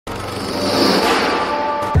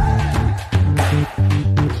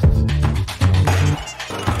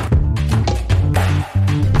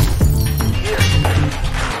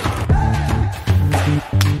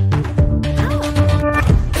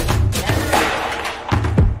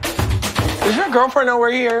girlfriend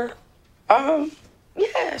over here?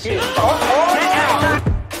 Yeah, she.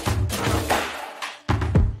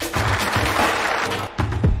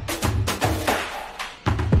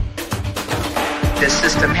 The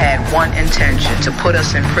system had one intention, to put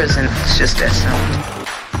us in prison. It's just that simple.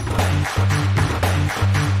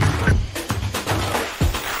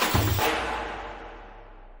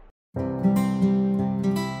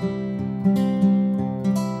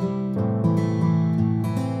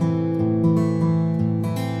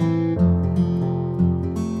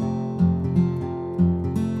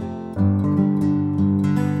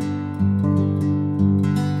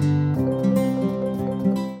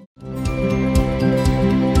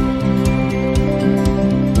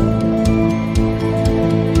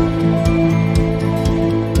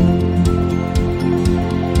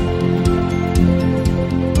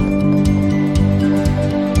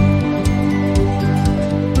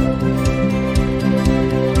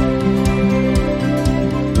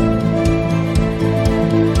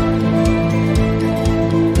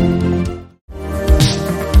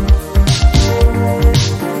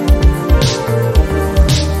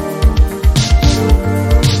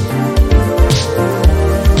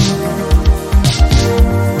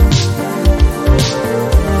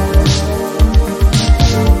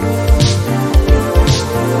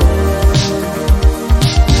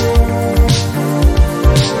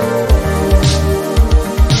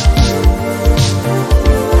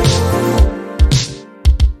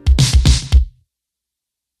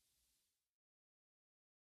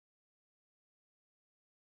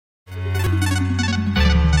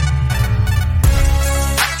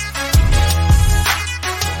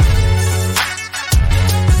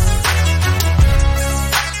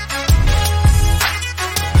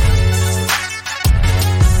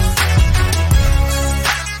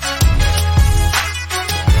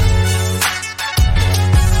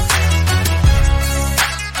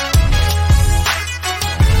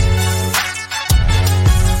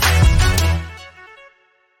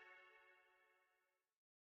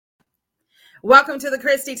 Welcome to the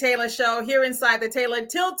Christie Taylor Show here inside the Taylor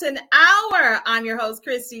Tilton Hour. I'm your host,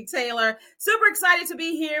 Christie Taylor. Super excited to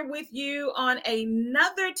be here with you on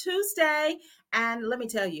another Tuesday. And let me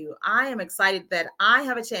tell you, I am excited that I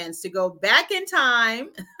have a chance to go back in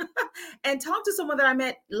time and talk to someone that I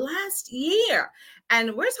met last year.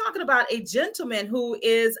 And we're talking about a gentleman who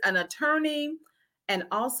is an attorney and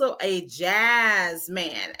also a jazz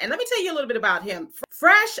man. And let me tell you a little bit about him.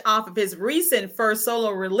 Fresh off of his recent first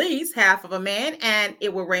solo release, Half of a Man, and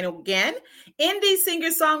It Will Rain Again, indie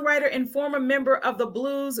singer-songwriter and former member of the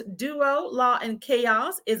blues duo Law and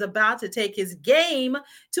Chaos is about to take his game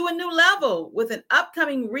to a new level with an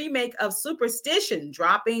upcoming remake of Superstition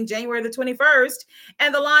dropping January the 21st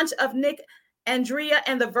and the launch of Nick, Andrea,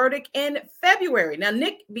 and The Verdict in February. Now,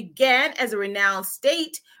 Nick began as a renowned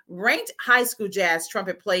state-ranked high school jazz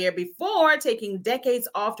trumpet player before taking decades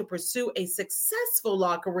off to pursue a successful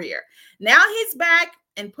law career. Now he's back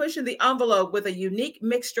and pushing the envelope with a unique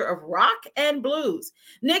mixture of rock and blues.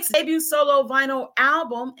 Nick's debut solo vinyl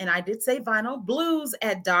album, and I did say vinyl, Blues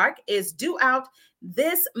at Dark, is due out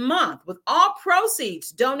this month, with all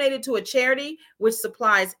proceeds donated to a charity which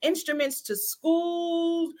supplies instruments to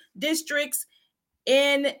school districts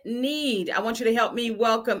in need. I want you to help me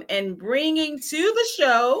welcome and bringing to the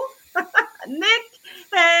show, Nick.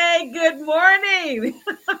 Hey, good morning.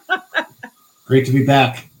 Great to be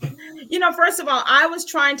back. You know, first of all, I was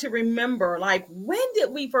trying to remember, like, when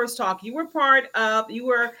did we first talk? You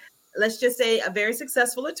were, let's just say, a very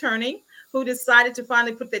successful attorney who decided to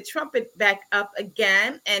finally put the trumpet back up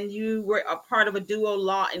again. And you were a part of a duo,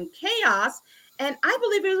 Law and Chaos. And I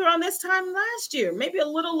believe it was around this time last year, maybe a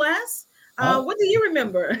little less. What do you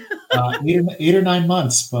remember? 8 or 9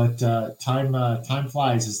 months, but time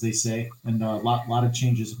flies, as they say, and a lot of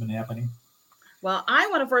changes have been happening. Well, I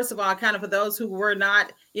want to, first of all, kind of for those who were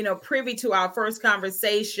not, privy to our first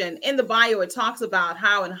conversation, in the bio, it talks about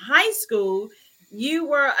how in high school, you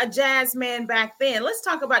were a jazz man back then. Let's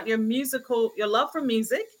talk about your love for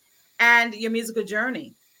music and your musical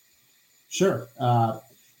journey. Sure.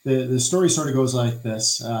 The story sort of goes like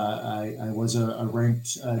this. I was a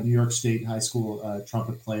ranked New York State high school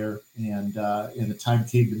trumpet player, and the time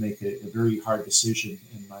came to make a very hard decision.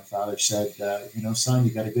 And my father said, son,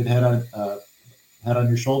 you got a good head on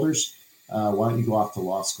your shoulders. Why don't you go off to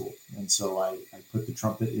law school? And so I put the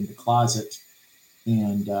trumpet in the closet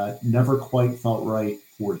and never quite felt right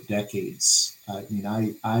for decades. I mean,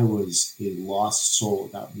 I was a lost soul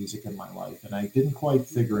about music in my life, and I didn't quite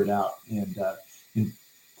figure it out. And in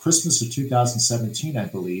Christmas of 2017, I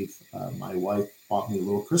believe, my wife bought me a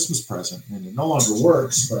little Christmas present, and it no longer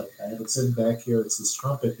works, but I have it sitting back here. It's this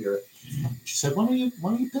trumpet here. She said, why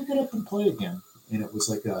don't you pick it up and play again? And it was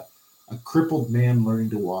like a crippled man learning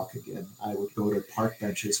to walk again. I would go to park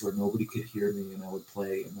benches where nobody could hear me, and I would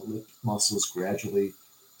play, and the lip muscles gradually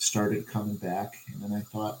started coming back. And then I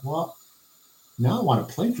thought, well, now I want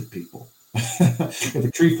to play for people. If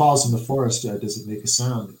a tree falls in the forest, does it make a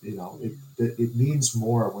sound? It means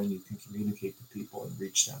more when you can communicate to people and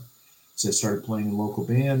reach them. So I started playing in local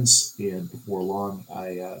bands, and before long,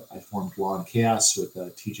 I formed Lawn Chaos with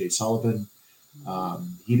TJ Sullivan.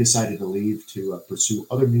 He decided to leave to pursue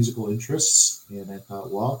other musical interests, and I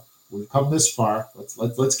thought, well, we've come this far.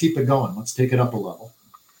 Let's keep it going. Let's take it up a level.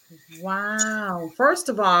 Wow. First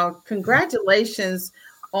of all, congratulations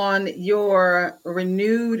on your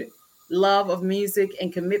renewed love of music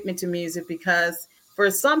and commitment to music, because for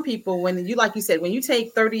some people, when you, like you said, when you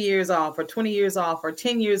take 30 years off or 20 years off or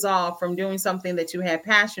 10 years off from doing something that you had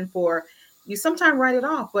passion for, you sometimes write it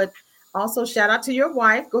off. But also shout out to your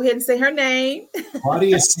wife. Go ahead and say her name.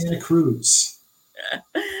 Claudia Santa Cruz.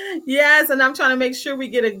 Yes, and I'm trying to make sure we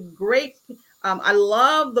get a great. I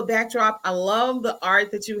love the backdrop. I love the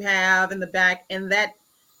art that you have in the back, and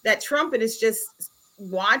that trumpet is just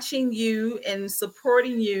watching you and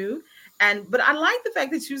supporting you. And but I like the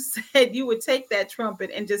fact that you said you would take that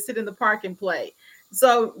trumpet and just sit in the park and play.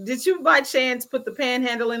 So, did you by chance put the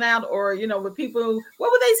panhandling out, or with people,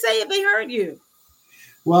 what would they say if they heard you?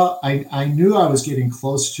 Well, I knew I was getting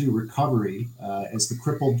close to recovery as the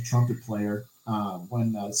crippled trumpet player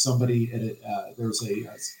when somebody at there was a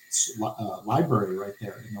library right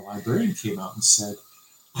there, and the librarian came out and said,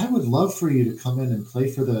 "I would love for you to come in and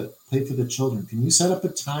play for the children. Can you set up a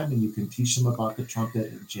time and you can teach them about the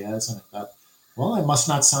trumpet and jazz?" And I thought, well, I must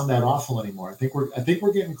not sound that awful anymore. I think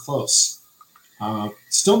we're getting close.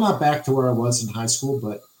 Still not back to where I was in high school,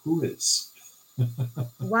 but who is?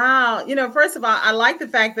 Wow. First of all, I like the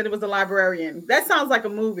fact that it was a librarian. That sounds like a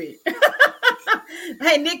movie.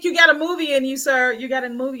 Hey, Nick, you got a movie in you, sir. You got a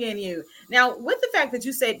movie in you. Now, with the fact that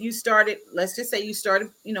you said you started, let's just say you started,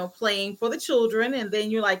 playing for the children, and then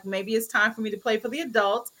you're like, maybe it's time for me to play for the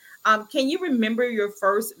adults. Can you remember your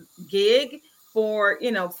first gig for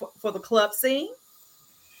the club scene?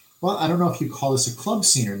 Well, I don't know if you call this a club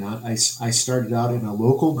scene or not. I started out in a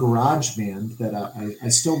local garage band that I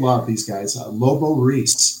still love these guys, Lobo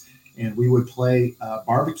Reese, and we would play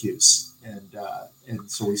barbecues. And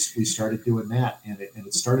so we started doing that. And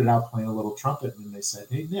it started out playing a little trumpet. And they said,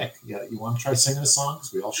 "Hey, Nick, yeah, you want to try singing a song?"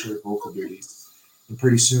 Because we all shared vocal duties. And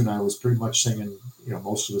pretty soon I was pretty much singing,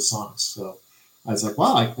 most of the songs. So I was like,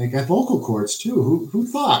 wow, I got vocal cords too. Who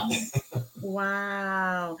thought?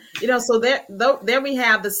 Wow. So there we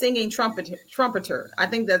have the singing trumpeter. I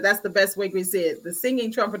think that's the best way we say it, the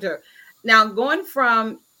singing trumpeter. Now, going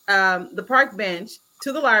from the park bench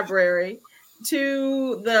to the library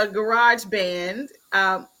to the garage band,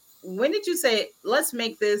 when did you say, let's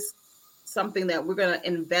make this something that we're going to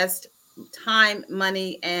invest time,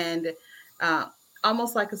 money, and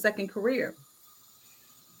almost like a second career?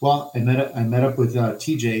 Well, I met up with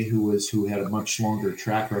TJ, who had a much longer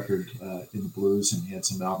track record in the blues and had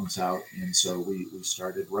some albums out, and so we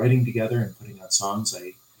started writing together and putting out songs.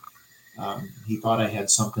 He thought I had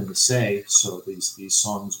something to say, so these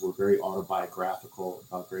songs were very autobiographical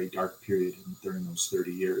about a very dark period during those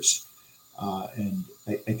 30 years, and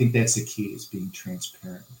I think that's the key, is being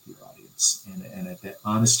transparent with your audience, and if that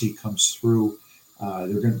honesty comes through,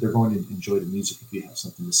 they're going to enjoy the music if you have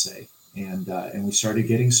something to say. And we started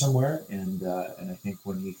getting somewhere, and I think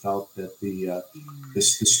when he felt that the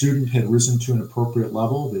student had risen to an appropriate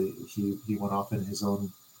level, he went off in his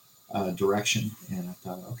own direction, and I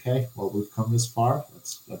thought, okay, well, we've come this far.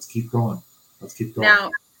 Let's keep going. Let's keep going.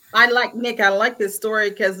 Now, I like this story,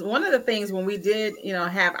 because one of the things when we did,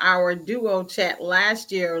 have our duo chat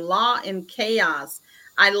last year, Law and Chaos,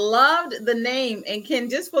 I loved the name. And Ken,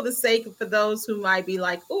 just for the sake of, for those who might be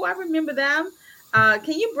like, oh, I remember them.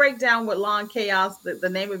 Can you break down what Law and Chaos, the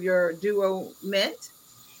name of your duo, meant?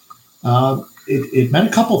 It meant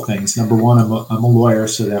a couple things. Number one, I'm a lawyer,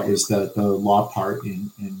 so that was the law part,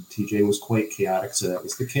 and TJ was quite chaotic, so that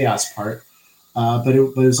was the chaos part. But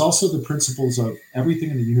it was also the principles of everything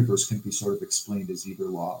in the universe can be sort of explained as either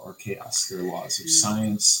law or chaos. There are laws of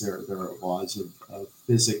science, there are laws of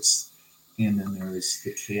physics, and then there is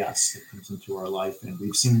the chaos that comes into our life. And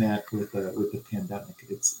we've seen that with the pandemic.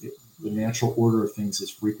 The natural order of things is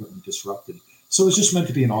frequently disrupted. So it's just meant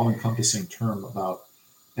to be an all-encompassing term about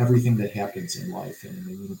everything that happens in life and in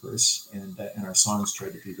the universe. And our songs try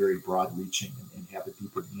to be very broad-reaching and have a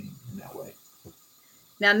deeper meaning in that way.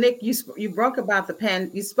 Now, Nick, you spoke up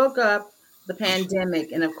the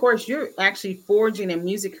pandemic, and of course, you're actually forging a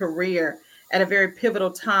music career at a very pivotal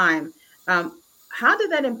time. How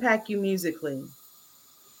did that impact you musically?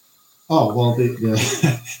 Oh, well,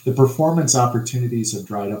 the performance opportunities have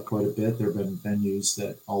dried up quite a bit. There have been venues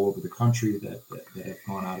that all over the country that have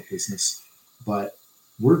gone out of business, but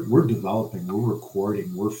we're developing, we're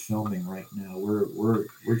recording, we're filming right now.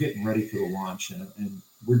 We're getting ready for the launch, and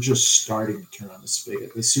we're just starting to turn on the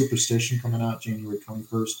spigot. The Superstition coming out January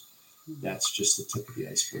 21st. That's just the tip of the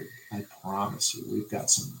iceberg. I promise you, we've got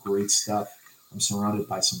some great stuff. I'm surrounded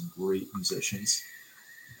by some great musicians.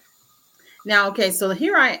 Now, okay, so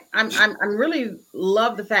here I'm really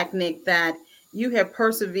love the fact, Nick, that you have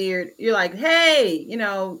persevered. You're like, hey,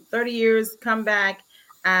 30 years, come back,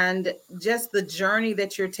 and just the journey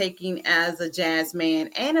that you're taking as a jazz man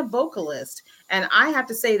and a vocalist. And I have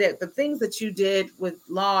to say that the things that you did with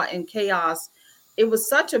Law and Chaos, it was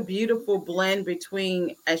such a beautiful blend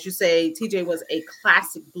between, as you say, TJ was a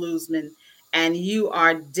classic bluesman and you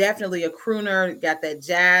are definitely a crooner, got that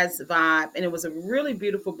jazz vibe, and it was a really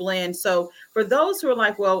beautiful blend. So for those who are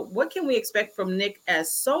like, well, what can we expect from Nick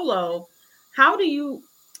as solo? How do you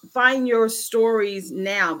find your stories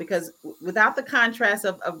now? Because without the contrast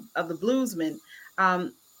of the bluesman,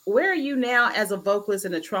 where are you now as a vocalist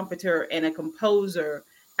and a trumpeter and a composer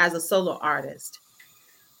as a solo artist?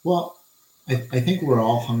 Well, I think we're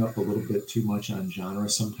all hung up a little bit too much on genre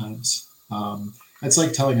sometimes. It's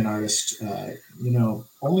like telling an artist,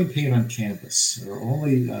 only paint on canvas or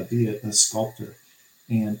only be a sculptor.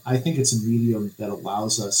 And I think it's a medium that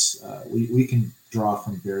allows us, we can draw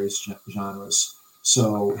from various genres.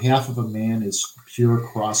 So Half of a Man is pure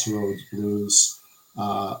crossroads blues.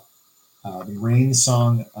 The Rain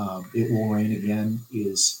song, "It Will Rain Again,"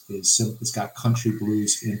 it's got country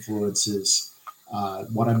blues influences.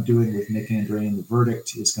 What I'm doing with Nick, Andrea, and the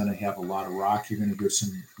Verdict is going to have a lot of rock. You're going to hear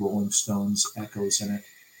some Rolling Stones echoes in it.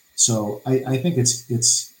 So I think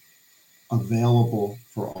it's available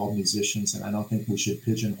for all musicians, and I don't think we should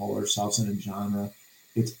pigeonhole ourselves in a genre.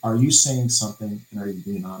 It's, are you saying something, and are you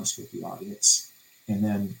being honest with the audience? And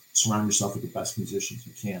then surround yourself with the best musicians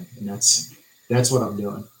you can, and that's what I'm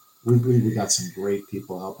doing. We got some great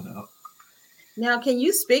people helping out. Now, can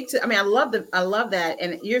you speak to? I mean, I love that,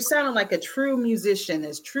 and you're sounding like a true musician,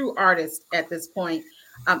 as true artist at this point.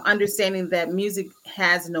 Understanding that music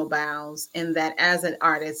has no bounds, and that as an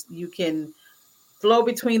artist, you can flow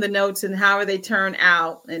between the notes and however they turn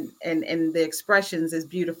out, and the expressions is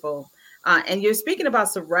beautiful. And you're speaking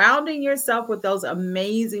about surrounding yourself with those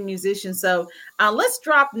amazing musicians. So let's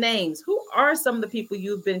drop names. Who are some of the people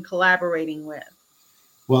you've been collaborating with?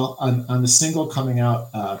 Well, on the single coming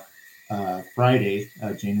out Friday,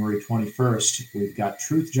 January 21st, we've got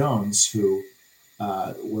Truth Jones, who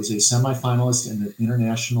was a semifinalist in the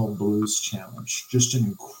International Blues Challenge. Just an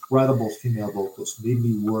incredible female vocalist. Made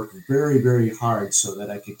me work very, very hard so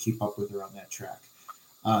that I could keep up with her on that track.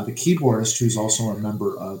 The keyboardist, who's also a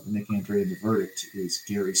member of Nick, Andrea, and the Verdict, is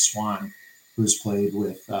Gary Swan, who's played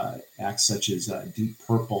with acts such as Deep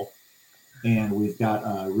Purple. And we've got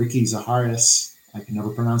Ricky Zaharis. I can never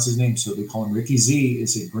pronounce his name, so we call him Ricky Z,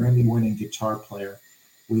 is a Grammy-winning guitar player.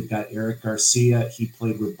 We've got Eric Garcia. He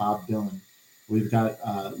played with Bob Dylan. We've got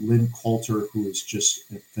Lynn Coulter, who is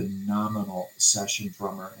just a phenomenal session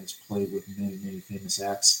drummer, has played with many, many famous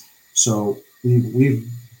acts. So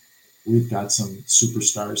we've got some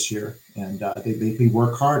superstars here, and they make me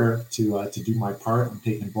work harder to do my part. I'm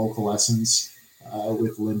taking vocal lessons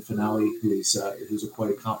with Lynn Finelli, who's a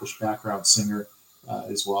quite accomplished background singer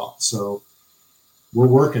as well. So we're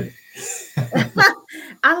working.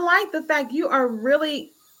 I like the fact you are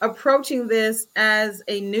really approaching this as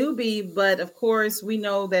a newbie, but of course, we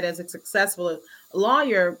know that as a successful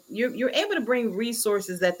lawyer, you're able to bring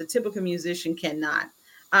resources that the typical musician cannot.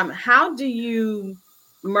 How do you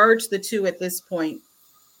merge the two at this point,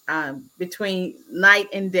 between night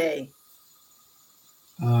and day?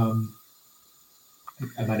 I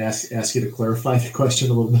might ask you to clarify the question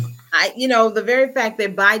a little bit. The very fact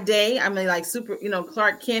that by day, I mean, like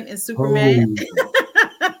Clark Kent and Superman.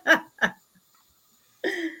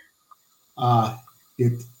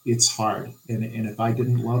 It's hard, and if I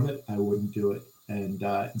didn't love it, I wouldn't do it. And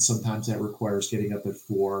sometimes that requires getting up at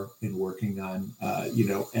 4 and working on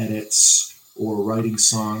edits or writing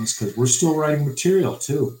songs, because we're still writing material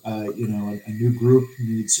too. A new group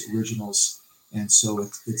needs originals, and so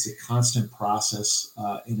it's a constant process.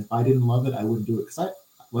 And if I didn't love it, I wouldn't do it, because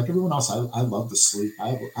like everyone else, I love to sleep.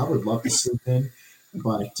 I would love to sleep in,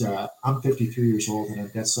 but I'm 53 years old and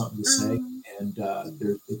I've got something to say, and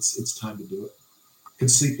it's time to do it. Can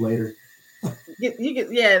sleep later.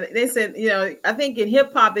 They said, I think in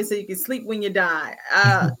hip hop they say you can sleep when you die.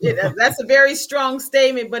 That's a very strong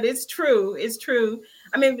statement, but it's true. It's true.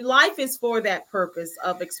 I mean, life is for that purpose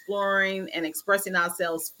of exploring and expressing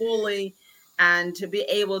ourselves fully, and to be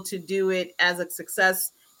able to do it as a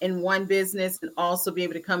success in one business and also be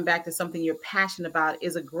able to come back to something you're passionate about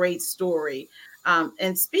is a great story.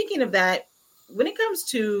 And speaking of that, when it comes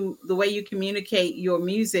to the way you communicate your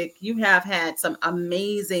music, you have had some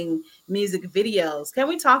amazing music videos. Can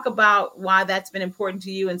we talk about why that's been important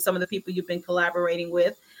to you and some of the people you've been collaborating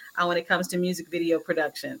with when it comes to music video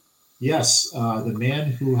production? Yes, the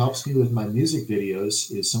man who helps me with my music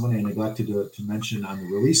videos is someone I neglected to mention on the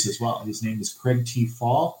release as well. His name is Craig T.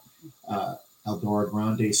 Fall, Eldora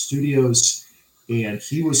Grande Studios, and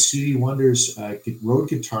he was Stevie Wonder's road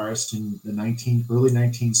guitarist in the early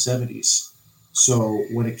 1970s. So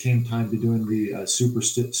when it came time to doing the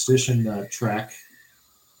Superstition track,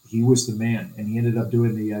 he was the man, and he ended up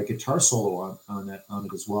doing the guitar solo on it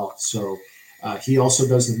as well. So he also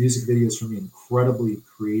does the music videos for me. Incredibly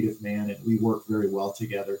creative man, and we work very well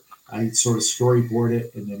together. I sort of storyboard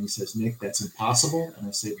it, and then he says, "Nick, that's impossible," and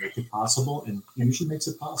I say, "Make it possible," and he usually makes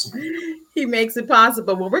it possible. He makes it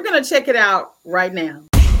possible. Well, we're going to check it out right now.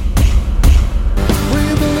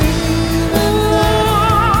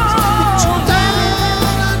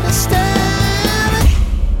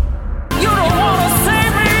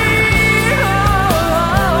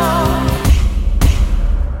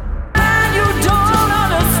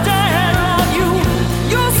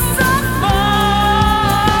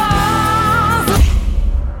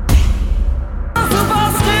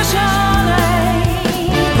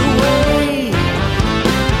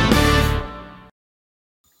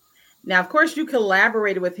 Now, of course, you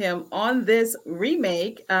collaborated with him on this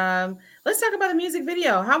remake. Let's talk about the music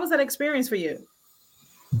video. How was that experience for you?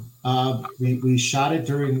 We shot it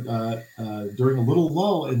during a little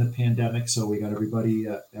lull in the pandemic, so we got everybody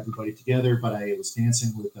together. But I was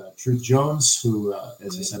dancing with Truth Jones, who,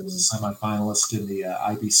 as I said, was a semifinalist in the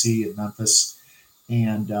IBC in Memphis,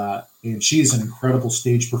 and she's an incredible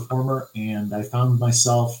stage performer. And I found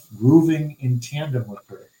myself grooving in tandem with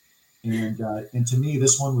her. And to me,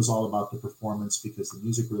 this one was all about the performance, because the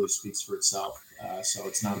music really speaks for itself. So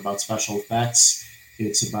it's not about special effects;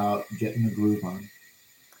 it's about getting the groove on.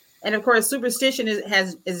 And of course, Superstition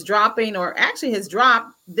is dropping, or actually has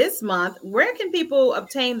dropped this month. Where can people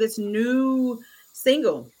obtain this new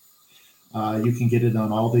single? You can get it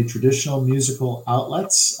on all the traditional musical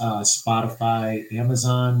outlets: Spotify,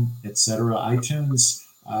 Amazon, etc., iTunes.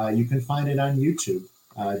 You can find it on YouTube.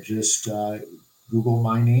 Just Google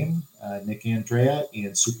my name, Nick Andrea,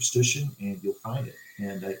 and Superstition, and you'll find it.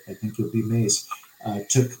 And I think you'll be amazed. It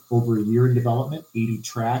took over a year in development, 80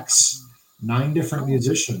 tracks, 9 different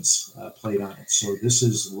musicians played on it. So this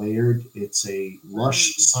is layered. It's a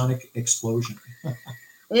lush sonic explosion.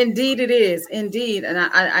 Indeed, it is. Indeed. And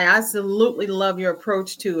I absolutely love your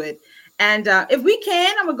approach to it. And if we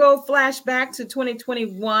can, I'm going to go flashback to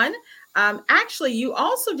 2021. Actually, you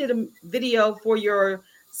also did a video for your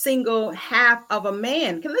single Half of a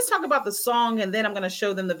Man. Let's talk about the song, and then I'm going to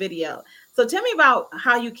show them the video. So tell me about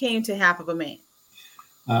how you came to Half of a Man.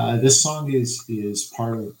 This song is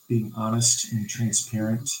part of being honest and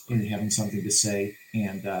transparent and having something to say.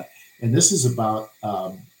 And this is about,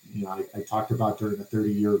 I talked about during the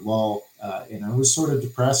 30-year lull, and I was sort of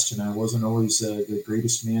depressed, and I wasn't always the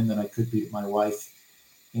greatest man that I could be to my wife.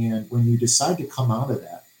 And when you decide to come out of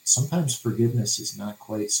that, sometimes forgiveness is not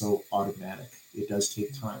quite so automatic. It does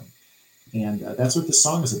take time. And that's what the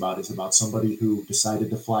song is about. It's about somebody who decided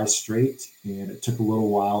to fly straight, and it took a little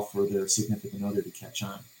while for their significant other to catch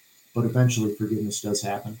on. But eventually forgiveness does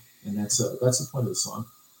happen. And that's the point of the song.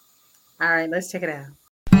 All right, let's check it out.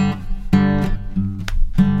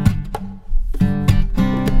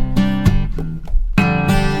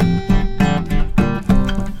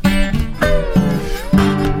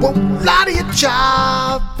 Won't lie to your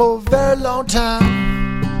job for a very long time.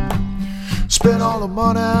 Spent all the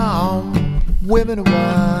money on women and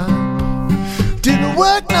wine. Didn't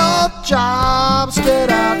work no job, stayed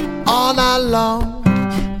out all night long.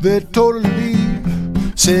 They told him to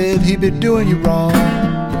leave, said he'd been doing you wrong.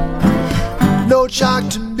 No shock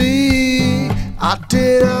to me, I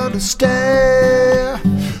did understand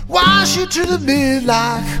why she treated me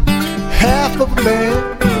like half of a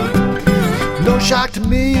man. No shock to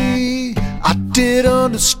me, I did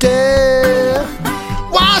understand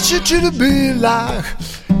why she treated me like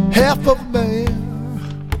half of a man.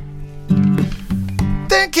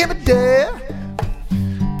 Then came a day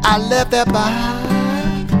I left that behind.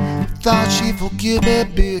 Thought she'd forgive me,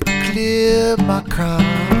 be clear my crime.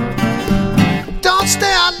 Don't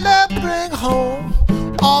stay, I love, bring home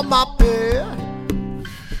all my pay.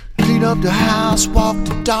 Clean up the house, walk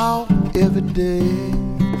the dog every day.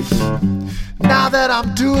 Now that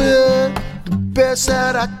I'm doing the best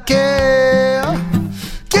that I can,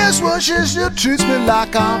 guess what? She still treats me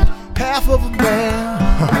like I'm half of a man.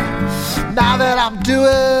 Now that I'm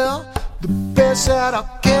doing the best that I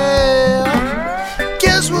can,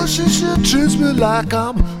 guess what? She still treats me like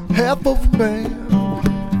I'm half of a man.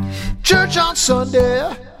 Church on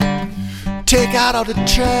Sunday, take out all the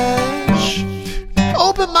trash,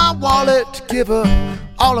 open my wallet to give her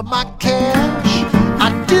all of my cash. I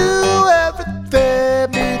do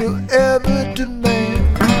everything me to ever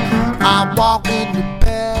demand. I walk in the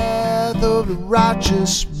path of the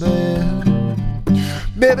righteous man.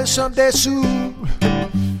 Maybe someday soon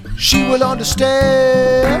she will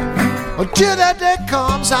understand. Until that day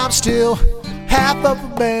comes, I'm still half of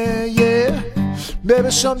a man, yeah.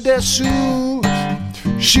 Maybe someday soon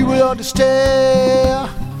she will understand.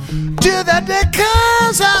 Till that day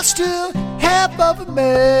comes, I'm still half of a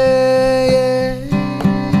man, yeah.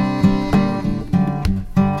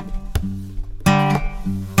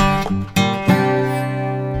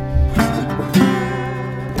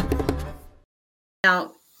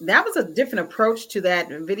 Now, that was a different approach to that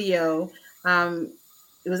video.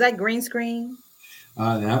 Was that green screen?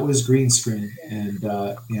 That was green screen, and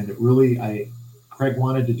it really, Craig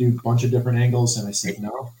wanted to do a bunch of different angles, and I said,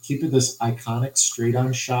 no, keep it this iconic straight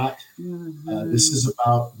on shot. This is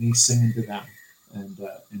about me singing to them,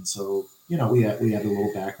 and so we had a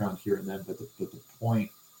little background here and then, but the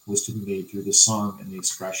point was to be made through the song and the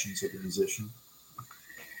expressions of the musician.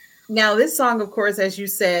 Now, this song, of course, as you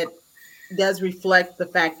said, does reflect the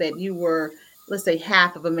fact that you were, let's say,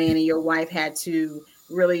 half of a man, and your wife had to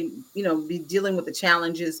really, be dealing with the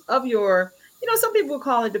challenges of your, some people would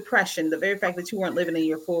call it depression, the very fact that you weren't living in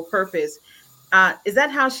your full purpose. Is that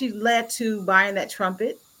how she led to buying that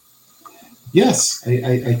trumpet? Yes,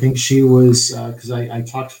 I think she was, because I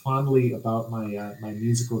talked fondly about my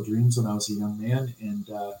musical dreams when I was a young man, and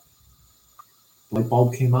light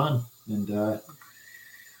bulb came on, and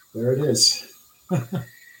there it is.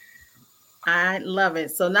 I love it.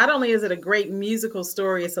 So not only is it a great musical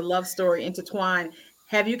story, it's a love story intertwined.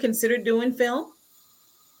 Have you considered doing film?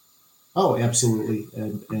 Oh, absolutely.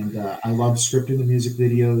 And I love scripting the music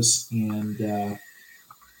videos, and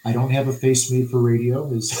I don't have a face made for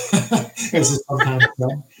radio, as it's sometimes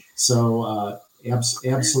done. So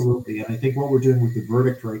absolutely. And I think what we're doing with The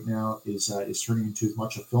Verdict right now is turning into as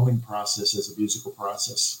much a filming process as a musical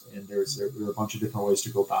process. And there are a bunch of different ways to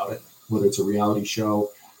go about it, whether it's a reality show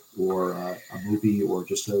or a movie or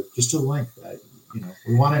just a length.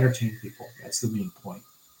 We want to entertain people. That's the main point.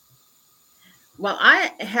 Well,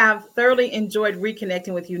 I have thoroughly enjoyed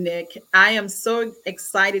reconnecting with you, Nick. I am so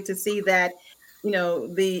excited to see that,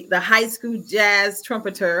 the high school jazz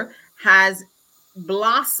trumpeter has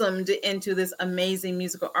blossomed into this amazing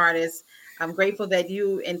musical artist. I'm grateful that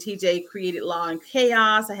you and TJ created Law and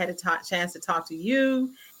Chaos. I had a chance to talk to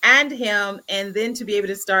you and him, and then to be able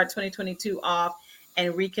to start 2022 off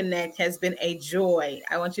and reconnect has been a joy.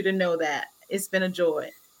 I want you to know that. It's been a joy.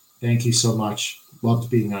 Thank you so much. Loved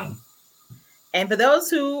being on. And for those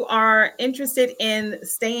who are interested in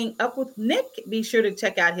staying up with Nick, be sure to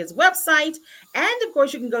check out his website. And of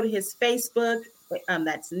course, you can go to his Facebook.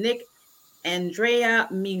 That's Nick Andrea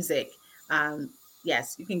Music.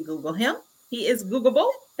 Yes, you can Google him. He is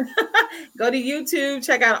Googleable. Go to YouTube,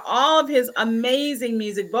 check out all of his amazing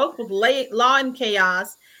music, both with Law and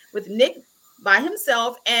Chaos, with Nick by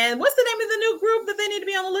himself. And what's the name of the new group that they need to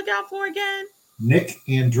be on the lookout for again? Nick,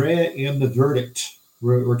 Andrea, and The Verdict.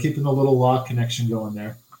 We're keeping a little law connection going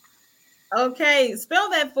there. Okay, spell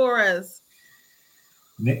that for us.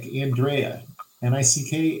 Nick Andrea,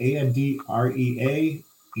 NickAndrea,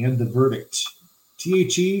 and The Verdict.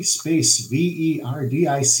 THE space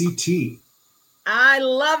VERDICT. I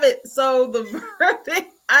love it. So The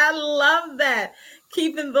Verdict, I love that.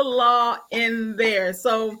 Keeping the law in there.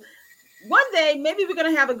 So one day, maybe we're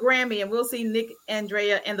going to have a Grammy and we'll see Nick,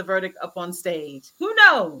 Andrea, and The Verdict up on stage. Who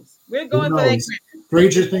knows? We're going for that.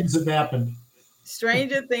 Stranger things have happened.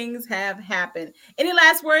 Stranger things have happened. Any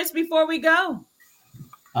last words before we go?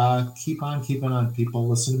 Keep on keeping on, people.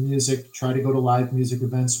 Listen to music. Try to go to live music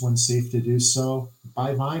events when safe to do so.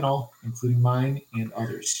 Buy vinyl, including mine and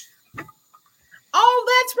others.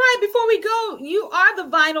 Oh, that's right. Before we go, you are the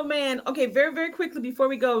vinyl man. Okay, very, very quickly before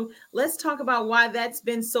we go, let's talk about why that's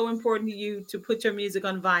been so important to you to put your music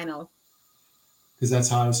on vinyl. Because that's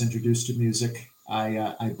how I was introduced to music.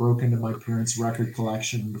 I broke into my parents' record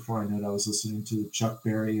collection. Before I knew it, I was listening to Chuck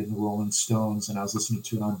Berry and the Rolling Stones, and I was listening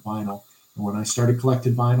to it on vinyl. And when I started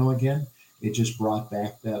collecting vinyl again, it just brought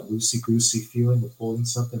back that loosey-goosey feeling of holding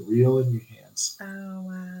something real in your hands. Oh,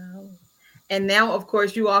 wow. And now, of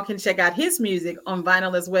course, you all can check out his music on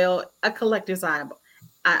vinyl as well, a collector's item.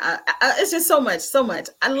 It's just so much.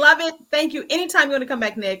 I love it. Thank you. Anytime you want to come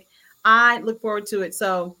back, Nick, I look forward to it.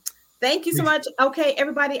 So thank you so much. Okay,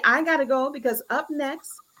 everybody, I got to go because up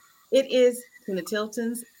next, it is Tina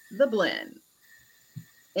Tilton's The Blend.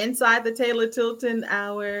 Inside the Taylor Tilton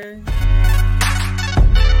Hour.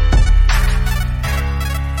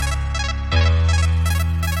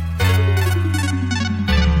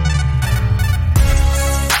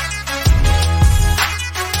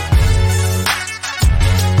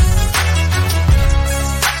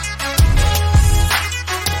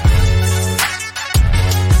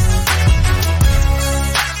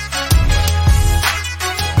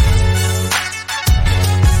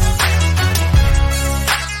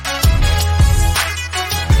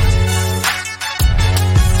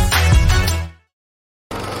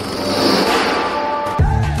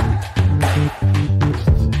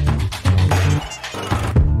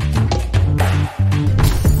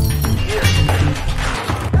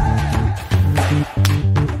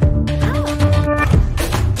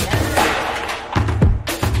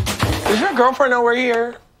 Girlfriend know we're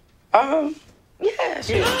here? Yeah,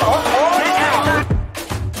 she.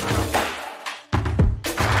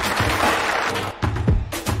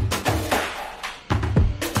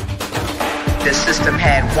 The system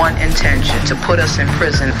had one intention, to put us in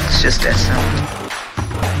prison. It's just that simple.